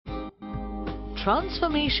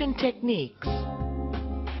Transformation techniques.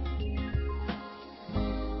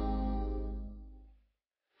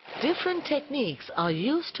 Different techniques are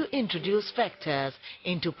used to introduce vectors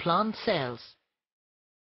into plant cells.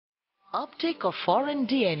 Uptake of foreign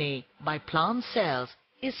DNA by plant cells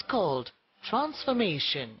is called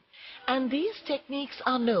transformation, and these techniques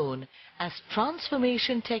are known as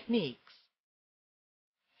transformation techniques.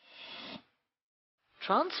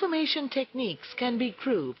 Transformation techniques can be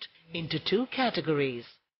grouped into two categories.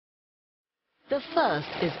 The first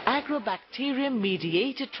is Agrobacterium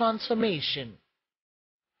mediated transformation.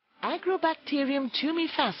 Agrobacterium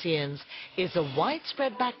tumefaciens is a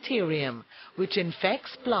widespread bacterium which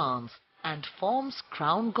infects plants and forms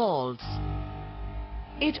crown galls.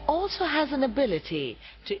 It also has an ability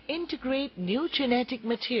to integrate new genetic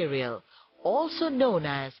material, also known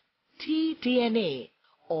as tDNA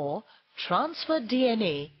or transfer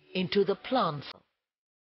DNA, into the plant cell.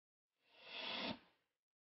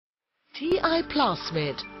 Ti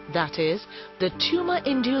plasmid, that is, the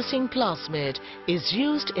tumor-inducing plasmid, is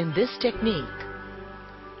used in this technique.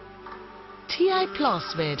 Ti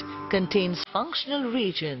plasmid contains functional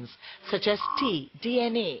regions such as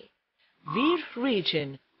tDNA, Vir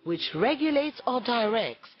region, which regulates or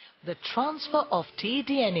directs the transfer of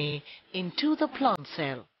tDNA into the plant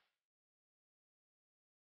cell.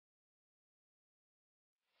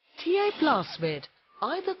 Ti plasmid,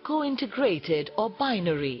 either co-integrated or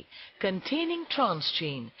binary, containing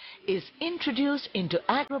transgene, is introduced into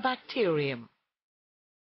Agrobacterium.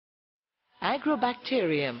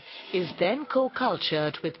 Agrobacterium is then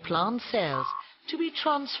co-cultured with plant cells to be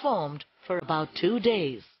transformed for about 2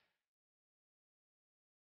 days.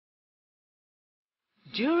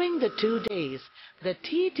 During the 2 days, the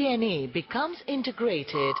tDNA becomes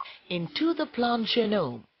integrated into the plant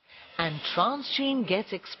genome and transgene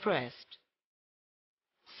gets expressed.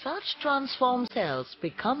 Such transformed cells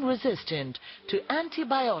become resistant to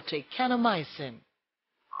antibiotic kanamycin.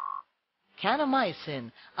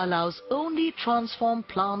 Kanamycin allows only transformed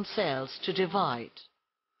plant cells to divide.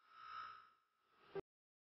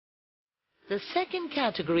 The second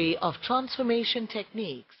category of transformation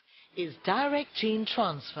techniques is direct gene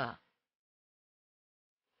transfer.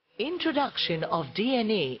 Introduction of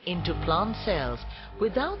DNA into plant cells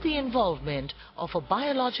without the involvement of a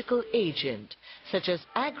biological agent such as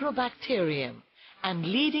Agrobacterium and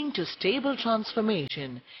leading to stable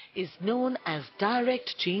transformation is known as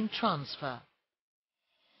direct gene transfer.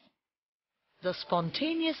 The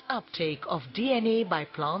spontaneous uptake of DNA by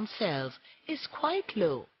plant cells is quite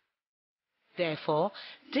low. Therefore,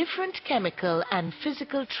 different chemical and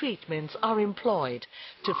physical treatments are employed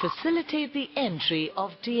to facilitate the entry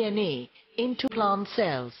of DNA into plant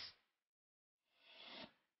cells.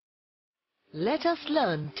 Let us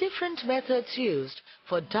learn different methods used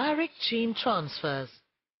for direct gene transfers.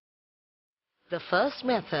 The first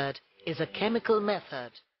method is a chemical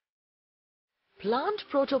method. Plant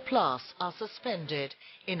protoplasts are suspended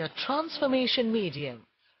in a transformation medium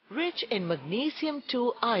rich in magnesium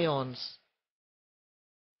 2 ions.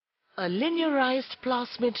 A linearized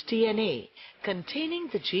plasmid DNA containing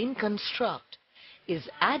the gene construct is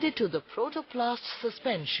added to the protoplast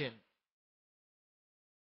suspension.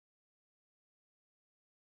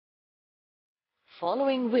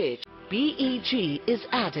 Following which BEG is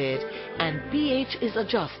added and pH is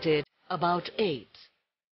adjusted about 8.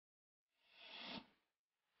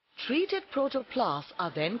 Treated protoplasts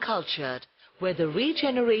are then cultured where the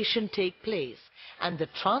regeneration takes place and the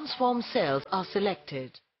transformed cells are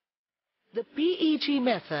selected. The PEG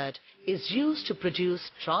method is used to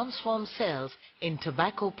produce transformed cells in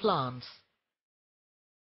tobacco plants.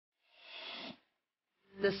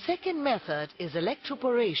 The second method is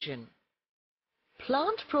electroporation.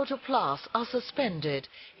 Plant protoplasts are suspended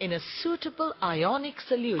in a suitable ionic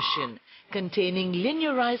solution containing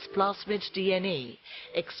linearized plasmid DNA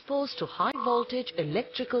exposed to high voltage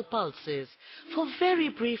electrical pulses for very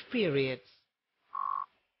brief periods.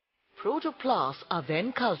 Protoplasts are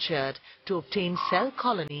then cultured to obtain cell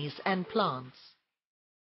colonies and plants.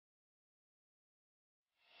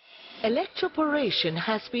 Electroporation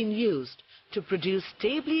has been used to produce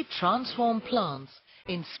stably transformed plants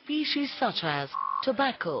in species such as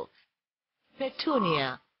tobacco,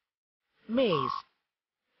 petunia, maize,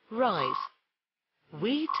 rice,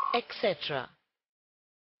 wheat, etc.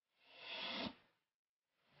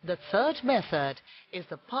 The third method is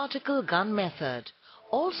the particle gun method,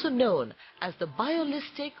 also known as the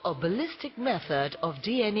biolistic or ballistic method of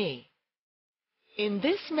DNA. In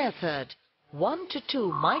this method, 1 to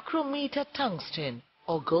 2 micrometer tungsten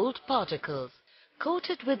or gold particles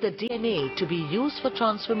coated with the DNA to be used for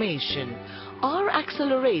transformation are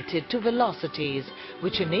accelerated to velocities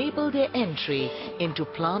which enable their entry into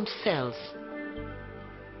plant cells.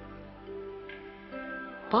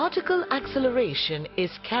 Particle acceleration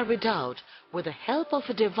is carried out with the help of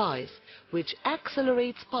a device which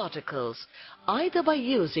accelerates particles either by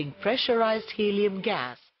using pressurized helium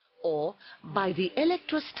gas or by the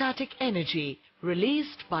electrostatic energy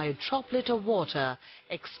released by a droplet of water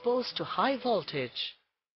exposed to high voltage.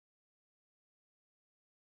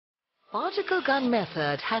 Particle gun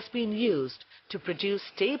method has been used to produce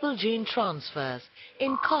stable gene transfers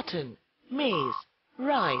in cotton, maize,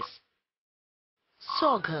 rice,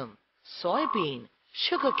 sorghum, soybean,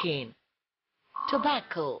 sugarcane,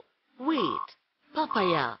 tobacco, wheat,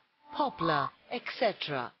 papaya, poplar,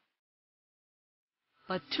 etc.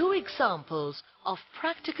 But two examples of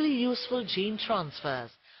practically useful gene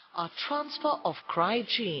transfers are transfer of cry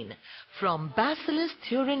gene from Bacillus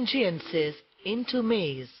thuringiensis into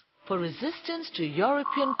maize for resistance to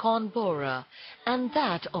European corn borer and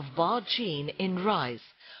that of bar gene in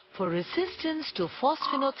rice for resistance to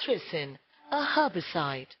phosphinothricin, a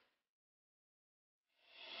herbicide.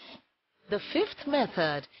 The fifth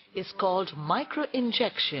method is called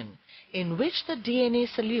microinjection, in which the DNA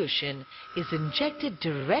solution is injected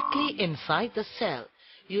directly inside the cell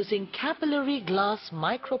using capillary glass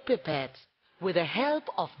micropipettes with the help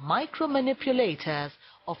of micromanipulators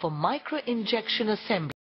of a microinjection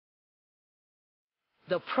assembly.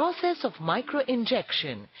 The process of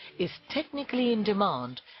microinjection is technically in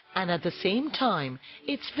demand and at the same time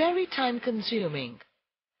it's very time consuming.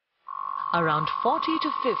 Around 40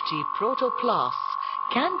 to 50 protoplasts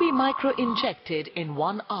can be microinjected in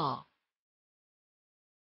 1 hour.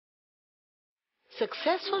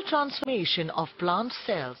 Successful transformation of plant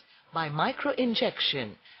cells by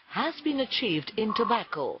microinjection has been achieved in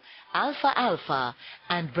tobacco, alfalfa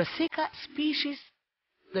and brassica species.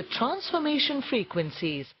 The transformation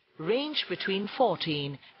frequencies range between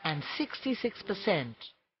 14 and 66%.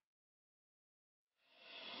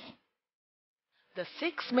 The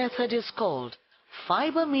sixth method is called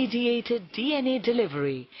fiber-mediated DNA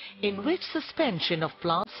delivery, in which suspension of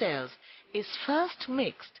plant cells is first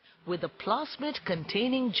mixed with a plasmid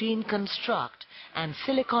containing gene construct and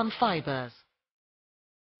silicon fibers.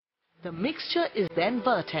 The mixture is then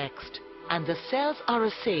vertexed and the cells are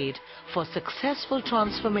assayed for successful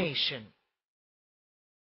transformation.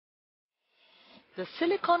 The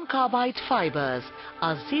silicon carbide fibers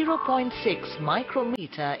are 0.6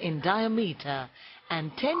 micrometer in diameter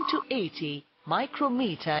and 10 to 80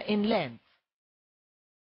 micrometer in length.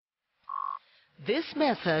 This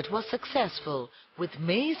method was successful with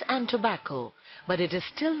maize and tobacco, but it is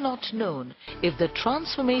still not known if the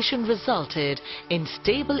transformation resulted in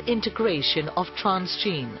stable integration of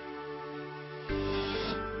transgene.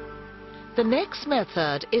 The next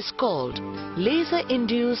method is called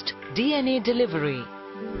laser-induced DNA delivery.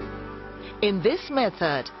 In this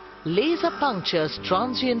method, laser punctures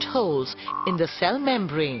transient holes in the cell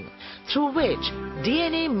membrane through which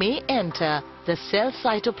DNA may enter the cell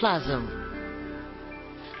cytoplasm.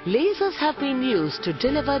 Lasers have been used to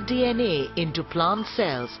deliver DNA into plant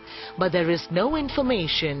cells, but there is no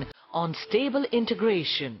information on stable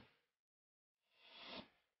integration.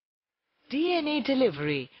 DNA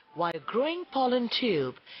delivery via growing pollen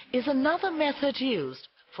tube is another method used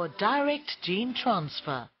for direct gene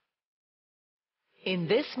transfer. In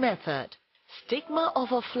this method, stigma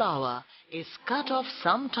of a flower is cut off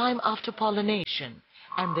sometime after pollination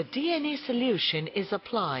and the DNA solution is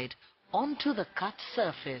applied onto the cut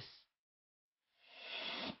surface.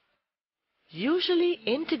 Usually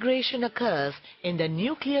integration occurs in the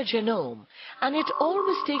nuclear genome and it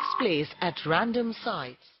always takes place at random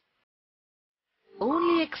sites.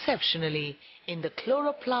 Only exceptionally in the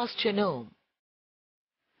chloroplast genome.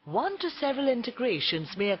 1 to several integrations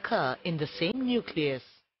may occur in the same nucleus.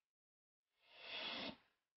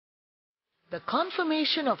 The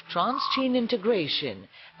confirmation of transgene integration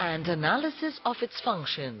and analysis of its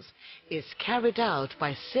functions is carried out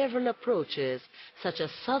by several approaches such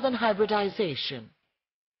as southern hybridization.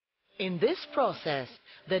 In this process,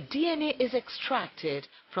 the DNA is extracted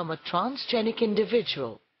from a transgenic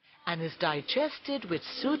individual and is digested with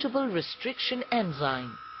suitable restriction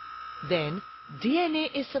enzyme. Then,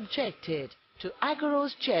 DNA is subjected to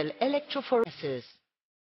Agro's gel electrophoresis.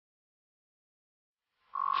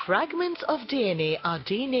 Fragments of DNA are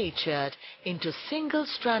denatured into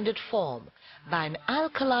single-stranded form by an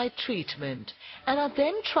alkali treatment and are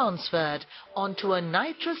then transferred onto a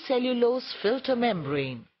nitrocellulose filter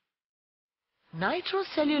membrane.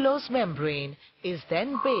 Nitrocellulose membrane is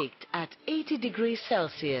then baked at 80 degrees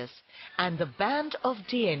Celsius and the band of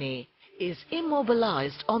DNA is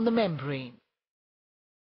immobilized on the membrane.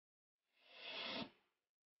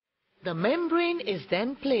 The membrane is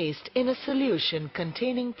then placed in a solution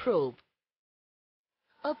containing probe.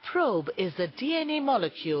 A probe is the DNA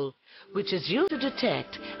molecule which is used to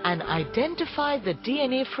detect and identify the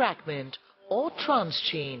DNA fragment or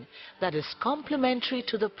transgene that is complementary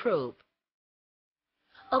to the probe.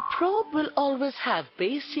 A probe will always have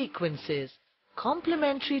base sequences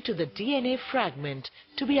complementary to the DNA fragment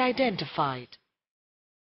to be identified.